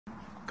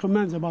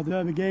comments about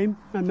the game,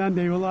 and then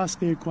they will ask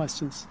their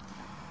questions.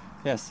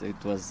 Yes,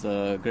 it was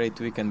a great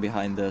weekend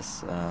behind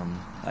us.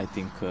 I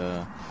think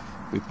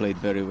we played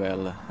very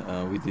well.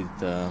 We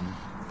did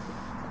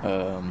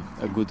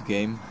a good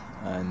game,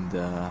 and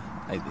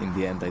in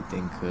the end, I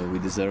think we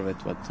deserve it.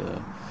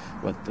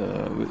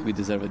 We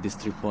deserve these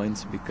 3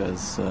 points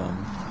because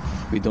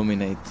we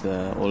dominate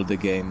all the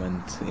game,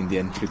 and in the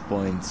end, 3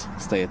 points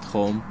stay at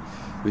home,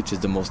 which is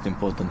the most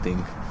important thing.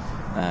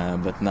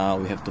 But now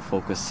we have to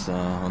focus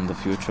on the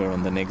future,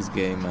 on the next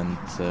game, and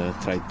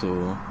try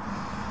to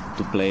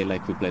play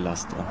like we played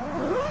last time.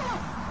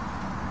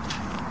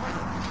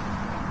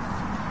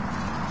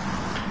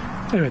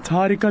 Evet,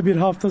 harika bir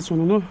hafta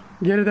sonunu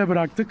geride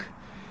bıraktık.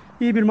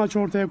 İyi bir maç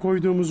ortaya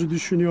koyduğumuzu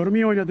düşünüyorum,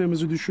 iyi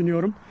oynadığımızı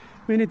düşünüyorum.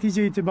 Ve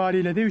netice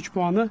itibariyle de 3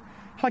 puanı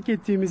hak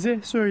ettiğimizi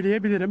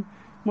söyleyebilirim.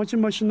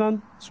 Maçın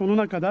başından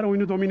sonuna kadar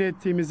oyunu domine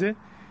ettiğimizi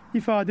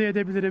ifade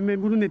edebilirim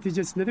ve bunun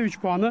neticesinde de 3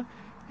 puanı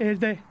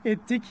elde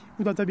ettik.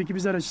 Bu da tabii ki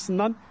bizler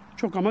açısından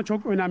çok ama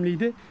çok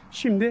önemliydi.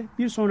 Şimdi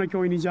bir sonraki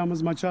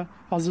oynayacağımız maça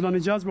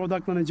hazırlanacağız ve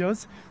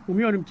odaklanacağız.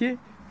 Umuyorum ki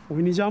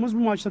oynayacağımız bu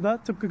maçta da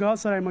tıpkı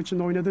Galatasaray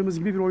maçında oynadığımız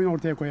gibi bir oyun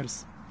ortaya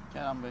koyarız.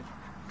 Kenan Bey.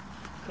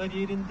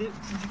 Kariyerinde 3.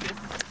 kez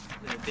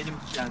benim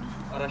yani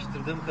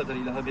araştırdığım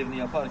kadarıyla haberini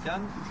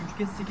yaparken 3.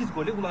 kez 8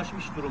 gole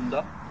ulaşmış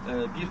durumda.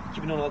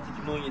 Bir 2016-2017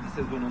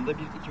 sezonunda,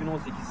 bir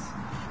 2018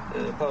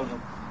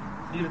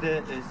 bir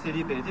de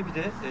Seri B'de, bir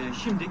de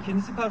şimdi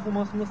kendisi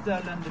performansını nasıl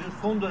değerlendiriyor?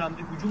 Son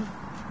dönemde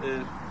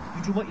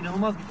hücuma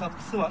inanılmaz bir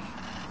katkısı var.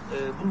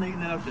 Bununla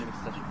ilgili neler söylemek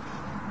ister?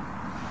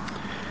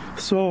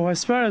 So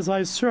as far as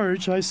I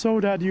searched, I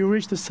saw that you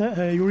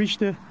reached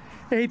the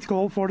 8th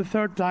goal for the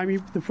 3rd time.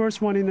 The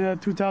first one in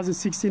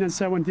 2016 and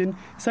 17.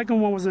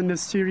 Second one was in the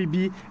Serie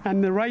B,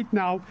 and right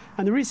now,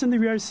 and recently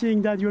we are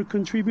seeing that you're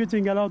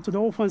contributing a lot to the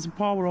offensive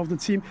power of the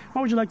team.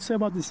 What would you like to say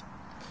about this?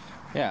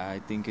 Yeah, I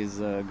think it's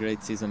a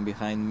great season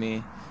behind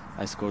me.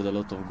 I scored a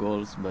lot of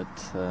goals,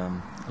 but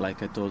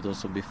like I told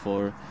also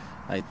before,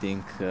 I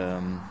think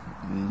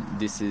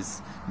this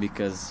is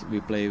because we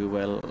play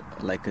well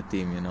like a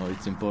team. You know,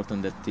 it's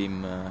important that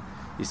team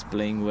is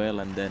playing well,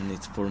 and then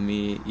it's for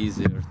me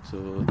easier to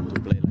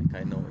play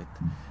like I know it.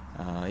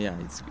 Yeah,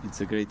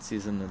 it's a great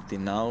season until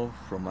now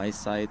from my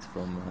side,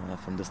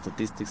 from the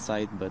statistics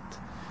side, but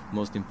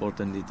most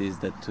important it is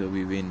that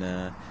we win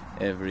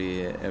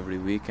every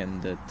week,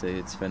 and that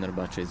it's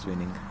Fenerbahçe is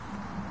winning.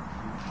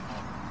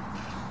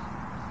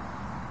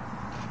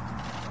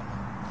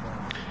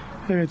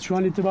 Evet, şu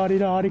an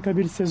itibariyle harika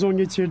bir sezon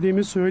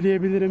geçirdiğimi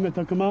söyleyebilirim ve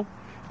takıma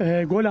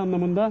gol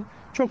anlamında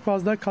çok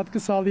fazla katkı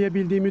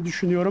sağlayabildiğimi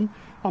düşünüyorum.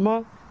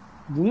 Ama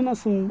bunun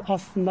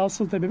aslında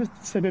asıl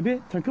sebebi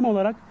takım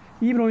olarak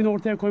iyi bir oyun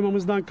ortaya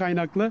koymamızdan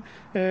kaynaklı.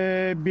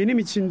 Benim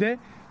için de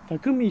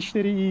takım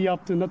işleri iyi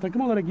yaptığında,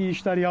 takım olarak iyi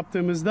işler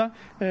yaptığımızda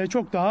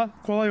çok daha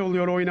kolay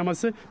oluyor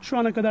oynaması. Şu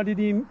ana kadar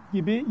dediğim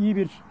gibi iyi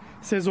bir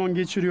sezon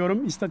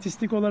geçiriyorum.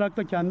 İstatistik olarak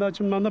da kendi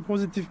açımdan da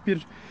pozitif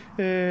bir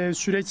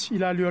süreç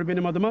ilerliyor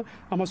benim adıma.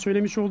 Ama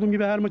söylemiş olduğum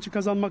gibi her maçı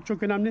kazanmak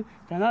çok önemli.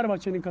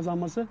 Fenerbahçe'nin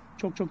kazanması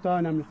çok çok daha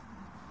önemli.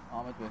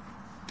 Ahmet Bey.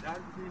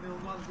 Derbide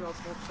inanılmaz bir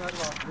atmosfer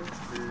vardı.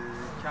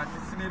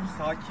 Kendisini hem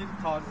sakin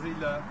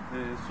tarzıyla,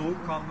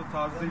 soğukkanlı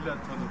tarzıyla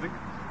tanıdık.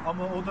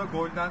 Ama o da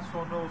golden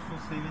sonra olsun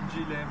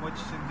sevinciyle, maç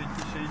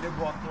içindeki şeyle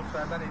bu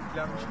atmosferden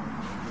etkilenmiş gibi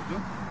düşünüyordu.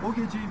 O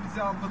geceyi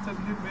bize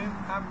anlatabilir mi?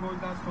 Hem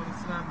golden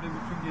sonrasını hem de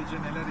bütün gece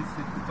neler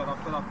hissetti,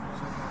 taraftar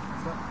atmosferinin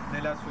hakkında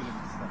neler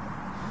söylemek ister?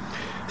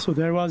 So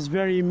there was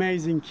very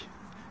amazing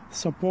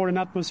support and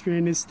atmosphere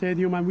in the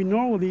stadium, and we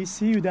normally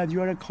see you that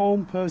you are a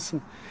calm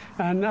person,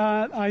 and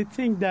I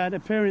think that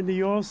apparently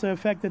you're also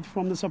affected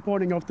from the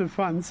supporting of the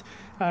fans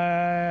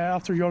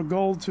after your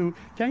goal too.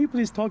 Can you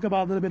please talk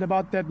about a little bit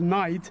about that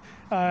night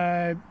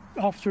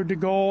after the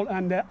goal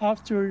and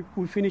after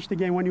we finished the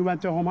game when you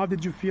went to home? How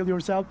did you feel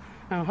yourself,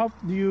 and how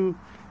do you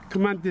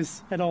comment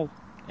this at all?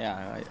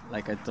 Yeah,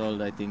 like I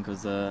told, I think it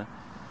was a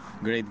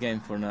great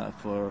game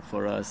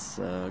for us.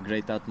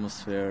 Great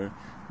atmosphere.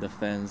 The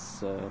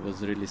fans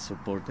was really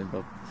supportive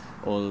of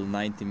all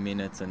 90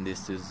 minutes, and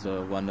this is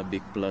a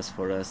big plus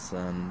for us,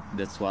 and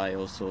that's why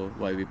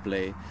we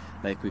play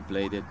like we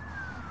played it.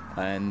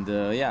 And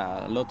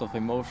yeah, a lot of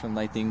emotion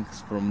I think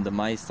from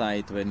my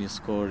side when you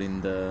score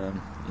in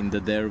the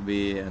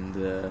derby, and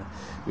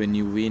when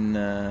you win.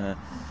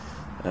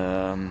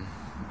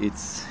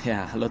 It's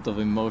a lot of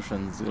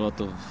emotions, a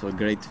lot of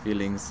great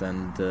feelings,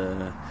 and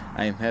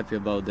I'm happy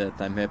about that.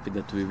 I'm happy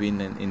that we win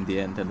in the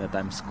end, and that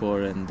I'm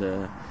score, and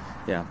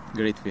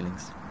great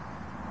feelings.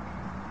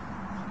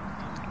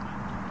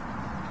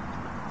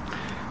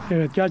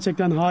 Evet,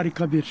 gerçekten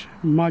harika bir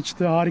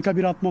maçtı. Harika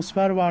bir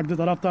atmosfer vardı.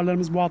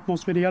 Taraftarlarımız bu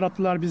atmosferi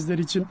yarattılar bizler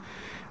için.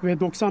 Ve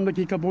 90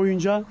 dakika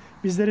boyunca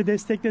bizleri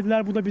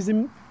desteklediler. Bu da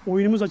bizim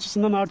oyunumuz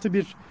açısından artı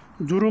bir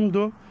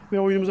durumdu. Ve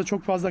oyunumuza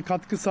çok fazla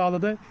katkı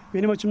sağladı.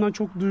 Benim açımdan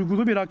çok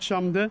duygulu bir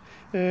akşamdı.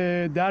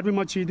 Derbi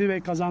maçıydı ve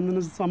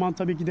kazandığınız zaman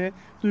tabii ki de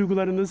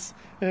duygularınız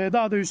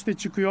daha da üste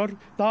çıkıyor.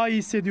 Daha iyi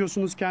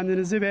hissediyorsunuz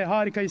kendinizi ve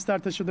harika hisler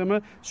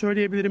taşıdığımı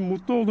söyleyebilirim.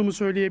 Mutlu olduğumu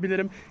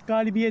söyleyebilirim.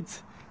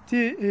 Galibiyet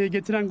galibiyeti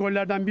getiren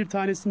gollerden bir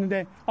tanesini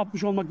de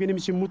atmış olmak benim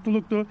için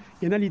mutluluktu.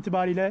 Genel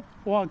itibariyle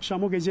o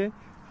akşam, o gece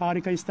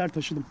harika hisler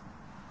taşıdım.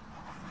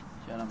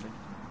 Kerem Bey.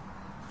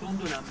 Son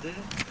dönemde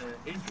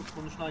en çok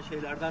konuşulan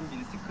şeylerden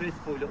birisi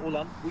Crespo ile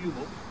olan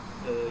uyumu.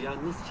 Yani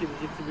nasıl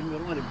çevireceksin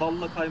bilmiyorum. Hani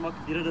balla kaymak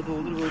bir arada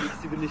olur böyle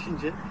ikisi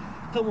birleşince.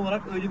 Tam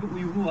olarak öyle bir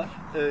uyumu var.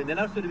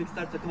 Neler söylemek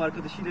ister takım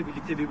arkadaşıyla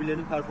birlikte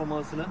birbirlerinin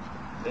performansını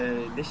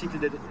ne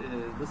şekilde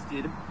nasıl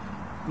diyelim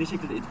ne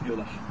şekilde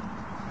etkiliyorlar?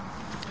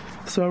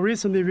 So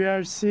recently we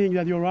are seeing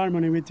that your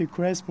harmony with the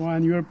Crespo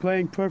and you're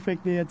playing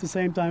perfectly at the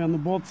same time on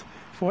the both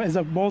as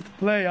a both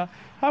player.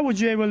 How would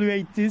you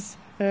evaluate this?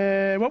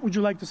 What would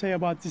you like to say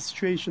about this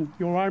situation?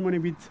 Your harmony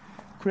with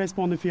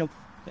Crespo on the field.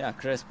 Yeah,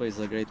 Crespo is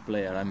a great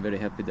player. I'm very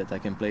happy that I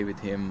can play with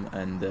him,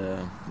 and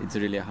it's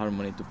really a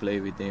harmony to play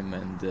with him.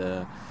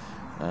 And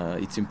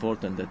it's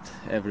important that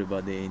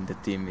everybody in the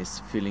team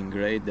is feeling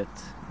great.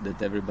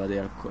 That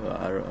everybody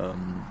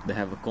they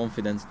have a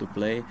confidence to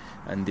play,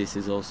 and this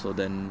is also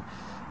then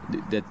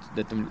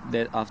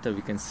that after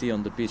we can see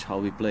on the pitch how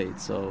we played.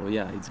 So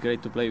yeah, it's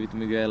great to play with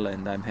Miguel,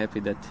 and I'm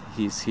happy that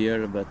he's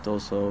here. But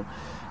also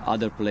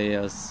other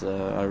players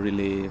are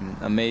really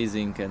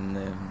amazing, and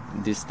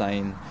this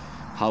time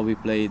how we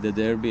play the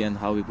derby and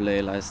how we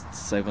play last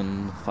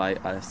 7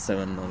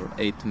 or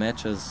 8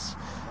 matches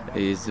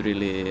is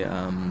really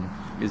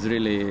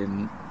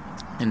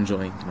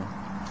enjoying. You know?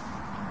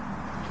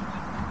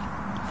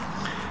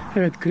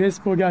 Evet,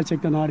 Crespo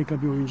gerçekten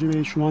harika bir oyuncu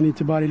ve şu an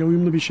itibariyle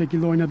uyumlu bir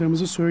şekilde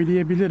oynadığımızı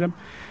söyleyebilirim.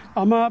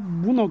 Ama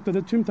bu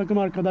noktada tüm takım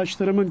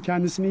arkadaşlarımın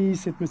kendisini iyi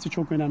hissetmesi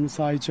çok önemli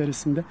saha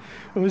içerisinde.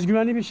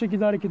 Özgüvenli bir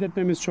şekilde hareket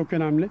etmemiz çok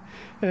önemli.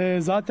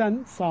 Zaten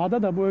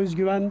sahada da bu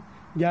özgüven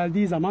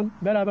geldiği zaman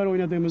beraber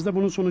oynadığımızda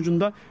bunun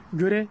sonucunda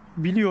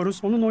görebiliyoruz.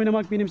 Onunla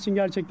oynamak benim için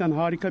gerçekten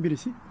harika bir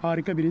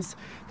his.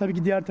 Tabii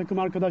ki diğer takım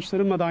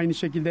arkadaşlarımla da aynı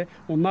şekilde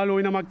onlarla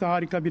oynamak da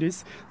harika bir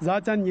his.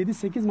 Zaten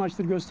 7-8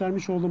 maçtır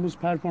göstermiş olduğumuz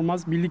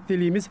performans,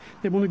 birlikteliğimiz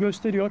de bunu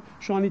gösteriyor.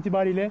 Şu an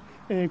itibariyle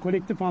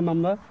kolektif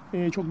anlamda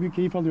çok büyük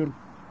keyif alıyorum.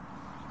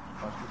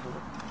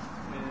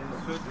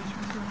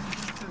 Sözleşmesi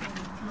önümüzdeki sezon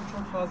bitiyor.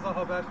 Çok fazla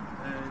haber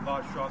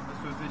var şu anda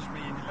sözleşme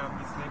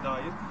yenilenmesine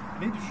dair.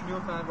 Ne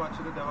düşünüyor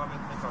Fenerbahçe'de devam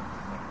etmek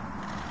hakkında?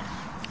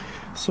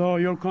 So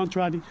your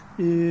contract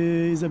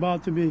is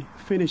about to be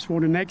finished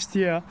for the next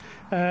year.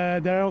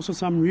 There are also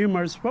some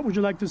rumors. What would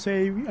you like to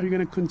say? Are you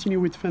going to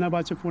continue with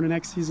Fenerbahçe for the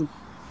next season?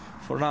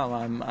 For now,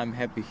 I'm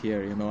happy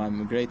here. You know,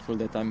 I'm grateful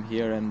that I'm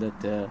here and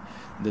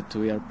that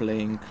we are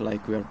playing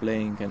like we are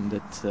playing, and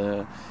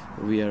that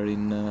we are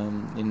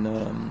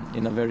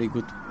in a very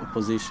good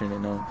position. You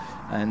know,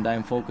 and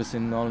I'm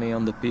focusing only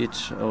on the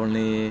pitch,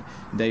 only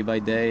day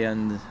by day.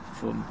 And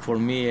for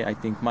me, I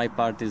think my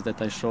part is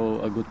that I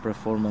show a good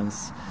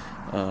performance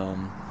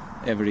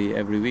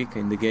every week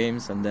in the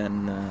games, and then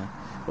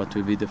what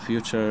will be the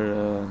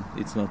future?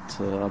 It's not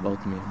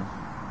about me. You know?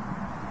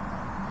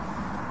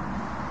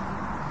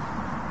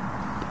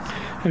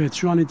 Evet,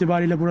 şu an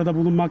itibariyle burada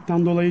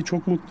bulunmaktan dolayı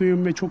çok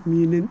mutluyum ve çok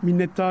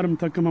minnettarım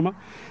takımıma.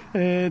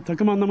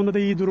 Takım anlamında da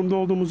iyi durumda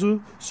olduğumuzu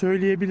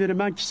söyleyebilirim.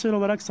 Ben kişisel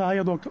olarak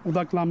sahaya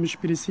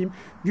odaklanmış birisiyim.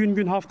 Gün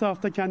gün, hafta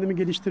hafta kendimi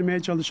geliştirmeye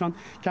çalışan,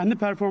 kendi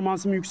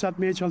performansımı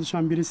yükseltmeye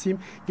çalışan birisiyim.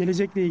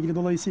 Gelecekle ilgili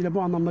dolayısıyla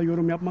bu anlamda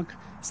yorum yapmak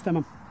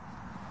istemem.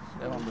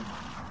 Devamlı.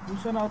 Bu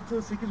sene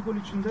attığı 8 gol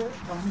içinde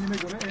tahminime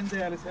göre en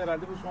değerlisi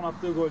herhalde bu son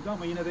attığı goldü,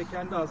 ama yine de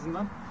kendi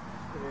ağzından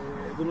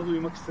bunu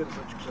duymak isteriz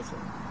açıkçası.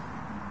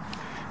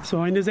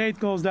 So in the 8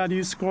 goals that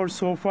you scored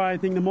so far, I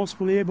think the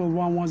most valuable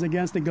one was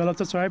against the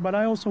Galatasaray, but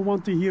I also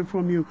want to hear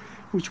from you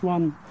which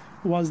one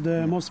was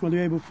the most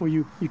valuable for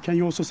you. Can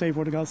you also say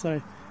for the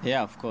Galatasaray?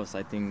 Yeah, of course.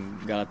 I think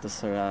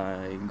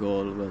Galatasaray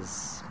goal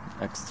was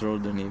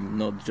extraordinary,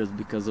 not just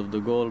because of the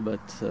goal,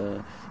 but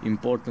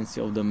importance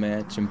of the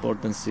match,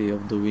 importance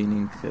of the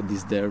winning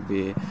this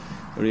derby.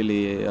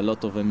 Really a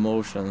lot of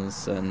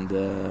emotions, and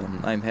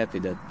I'm happy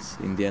that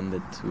in the end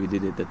that we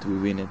did it, that we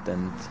win it,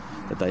 and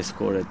that I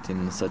scored it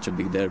in such a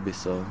big derby.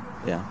 So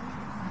yeah.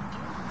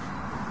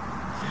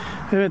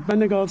 Evet,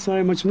 ben de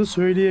Galatasaray maçını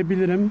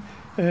söyleyebilirim.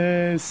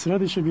 Sıra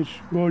dışı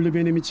bir goldü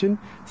benim için.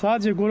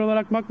 Sadece gol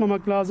olarak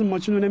bakmamak lazım.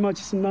 Maçın önemi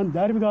açısından,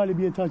 derbi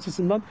galibiyeti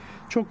açısından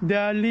çok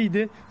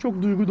değerliydi.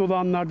 Çok duygu dolu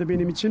anlardı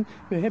benim için.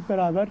 Ve hep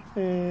beraber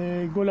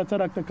gol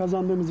atarak da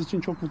kazandığımız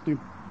için çok mutluyum.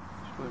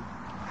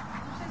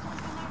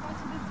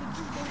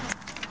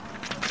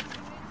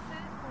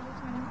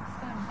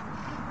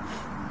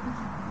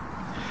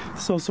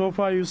 So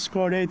far you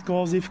scored 8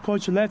 goals. If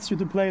coach lets you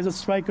to play as a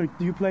striker,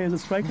 do you play as a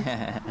striker?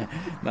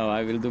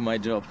 No, I will do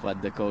my job.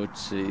 What the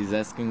coach is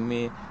asking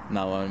me.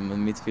 Now I'm a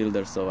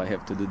midfielder, so I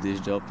have to do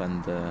this job.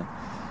 And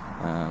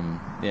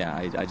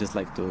yeah, I just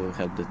like to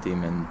help the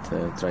team and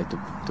try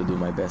to do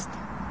my best.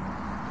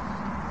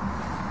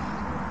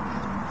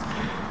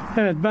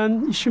 Evet,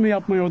 ben işimi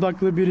yapmaya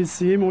odaklı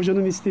birisiyim.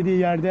 Hocanın istediği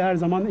yerde her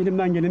zaman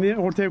elimden geleni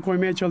ortaya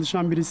koymaya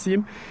çalışan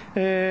birisiyim.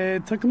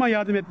 Takıma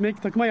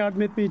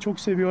yardım etmeyi çok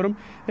seviyorum.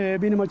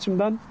 Benim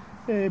açımdan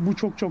bu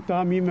çok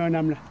daha mühim ve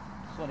önemli.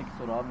 Son iki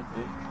soru Ahmet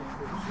Bey.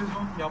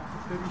 sezon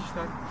yaptıkları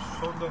işten,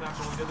 son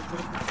dönemde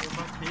oynadıkları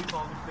futboldan keyif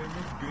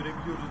aldıklarını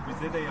görebiliyoruz.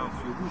 Bize de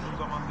yansıyor. Uzun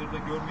zamandır da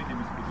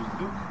görmediğimiz bir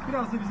duygu.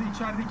 Biraz da bize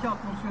içerideki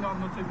atmosferi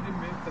anlatabilir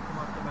mi? Takım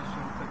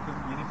arkadaşları, takım,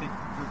 yeni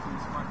teknik direktör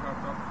İsmail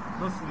Kartal.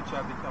 Nasıl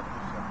içerideki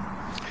atmosfer?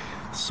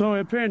 So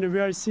apparently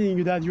we are seeing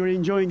you that you're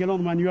enjoying a lot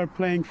when you are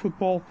playing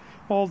football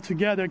all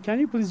together. Can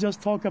you please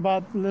just talk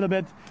about a little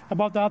bit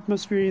about the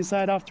atmosphere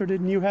inside after the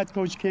new head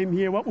coach came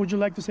here? What would you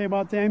like to say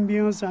about the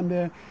ambience and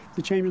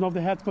the changing of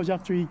the head coach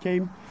after he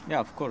came?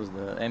 Yeah, of course,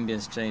 the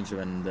ambience changed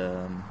when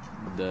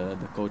the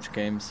coach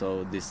came.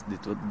 So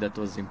that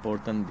was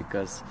important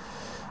because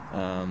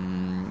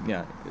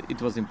yeah,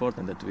 it was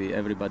important that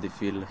everybody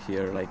feel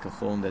here like a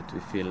home. That we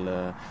feel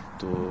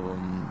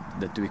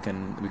that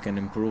we can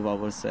improve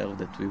ourselves.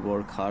 That we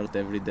work hard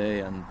every day,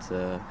 and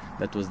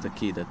that was the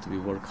key. That we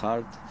work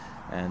hard,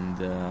 and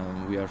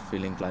we are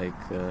feeling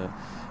like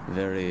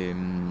very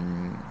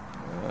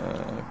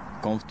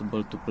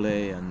comfortable to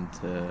play, and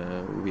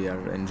we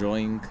are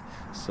enjoying.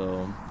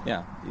 So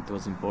yeah, it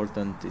was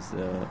important. It's,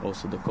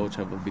 also the coach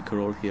have a big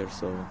role here,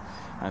 so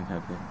I'm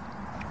happy.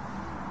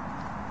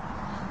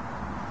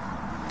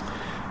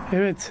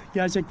 Evet,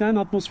 gerçekten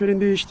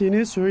atmosferin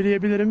değiştiğini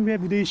söyleyebilirim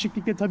ve bu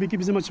değişiklik de tabii ki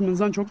bizim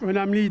açımızdan çok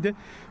önemliydi.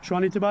 Şu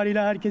an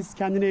itibariyle herkes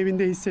kendini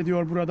evinde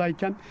hissediyor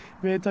buradayken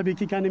ve tabii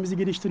ki kendimizi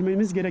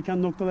geliştirmemiz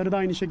gereken noktaları da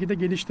aynı şekilde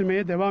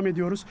geliştirmeye devam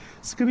ediyoruz.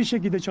 Sıkı bir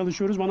şekilde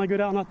çalışıyoruz. Bana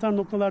göre anahtar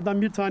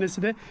noktalardan bir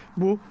tanesi de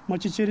bu.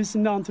 Maç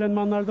içerisinde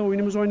antrenmanlarda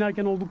oyunumuzu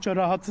oynarken oldukça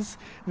rahatız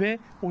ve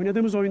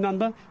oynadığımız oyundan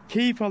da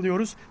keyif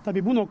alıyoruz.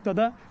 Tabii bu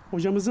noktada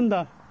hocamızın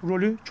da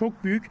rolü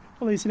çok büyük.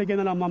 Dolayısıyla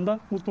genel anlamda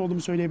mutlu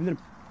olduğumu söyleyebilirim.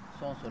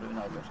 Son soru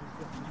Ünal Bey.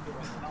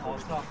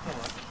 6 hafta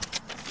var.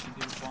 Şimdi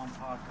bir puan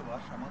farkı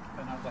var ama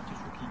Fenerbahçe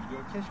çok iyi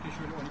gidiyor. Keşke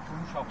şöyle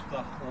 12-13 hafta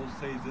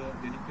olsaydı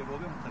dedikleri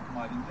oluyor mu takım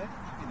halinde?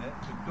 Yine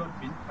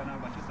 44.000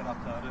 Fenerbahçe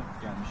taraftarı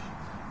gelmiş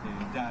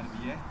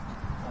derbiye.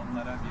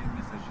 Onlara bir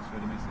mesajı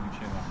söylemek istediğim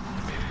şey var.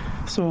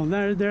 So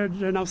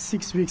there are now 6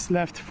 weeks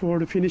left for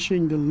the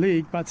finishing the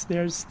league, but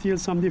there's still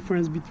some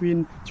difference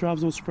between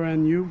Trabzonspor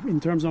and you in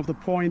terms of the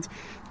points.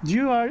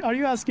 Are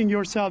you asking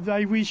yourself,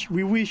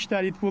 we wish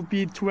that it would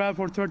be 12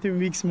 or 13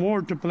 weeks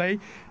more to play?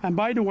 And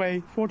by the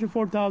way,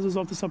 44,000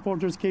 of the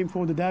supporters came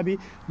for the derby.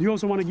 Do you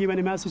also want to give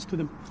any message to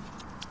them?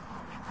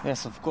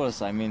 Yes, of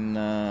course. I mean,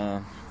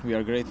 we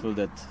are grateful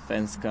that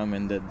fans come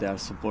and that they are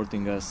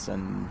supporting us,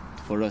 and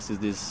for us is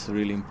this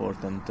really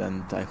important.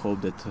 And I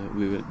hope that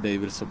they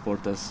will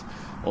support us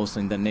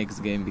also in the next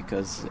game,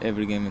 because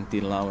every game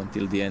until now,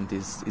 until the end,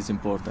 is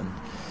important.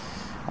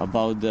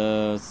 About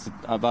the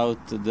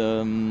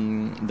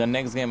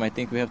next game, I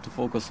think we have to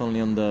focus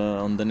only on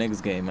the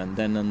next game, and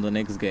then on the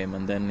next game,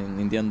 and then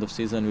in the end of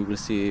season we will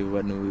see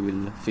when we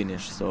will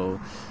finish. So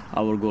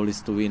our goal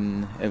is to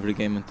win every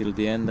game until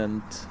the end,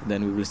 and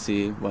then we will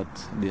see what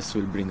this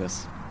will bring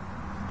us.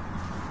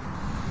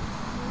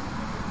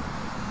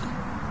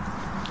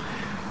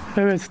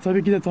 Evet,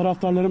 tabii ki de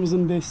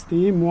taraftarlarımızın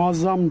desteği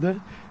muazzamdı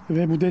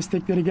ve bu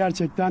destekleri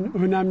gerçekten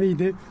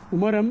önemliydi.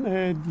 Umarım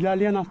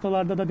ilerleyen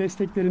haftalarda da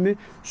desteklerini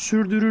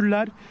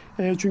sürdürürler.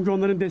 Çünkü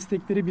onların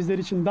destekleri bizler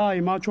için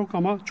daima çok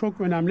ama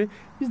çok önemli.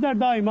 Bizler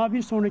daima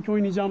bir sonraki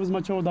oynayacağımız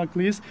maça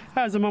odaklıyız.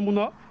 Her zaman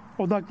buna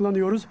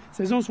odaklanıyoruz.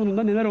 Sezon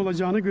sonunda neler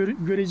olacağını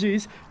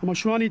göreceğiz. Ama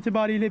şu an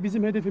itibariyle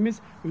bizim hedefimiz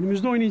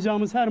önümüzde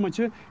oynayacağımız her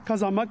maçı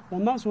kazanmak.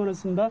 Ondan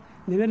sonrasında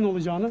nelerin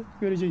olacağını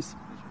göreceğiz.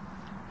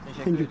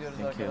 Teşekkür ediyoruz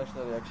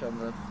arkadaşlar. İyi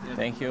akşamlar.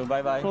 Thank you.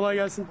 Bye bye. Kolay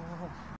gelsin.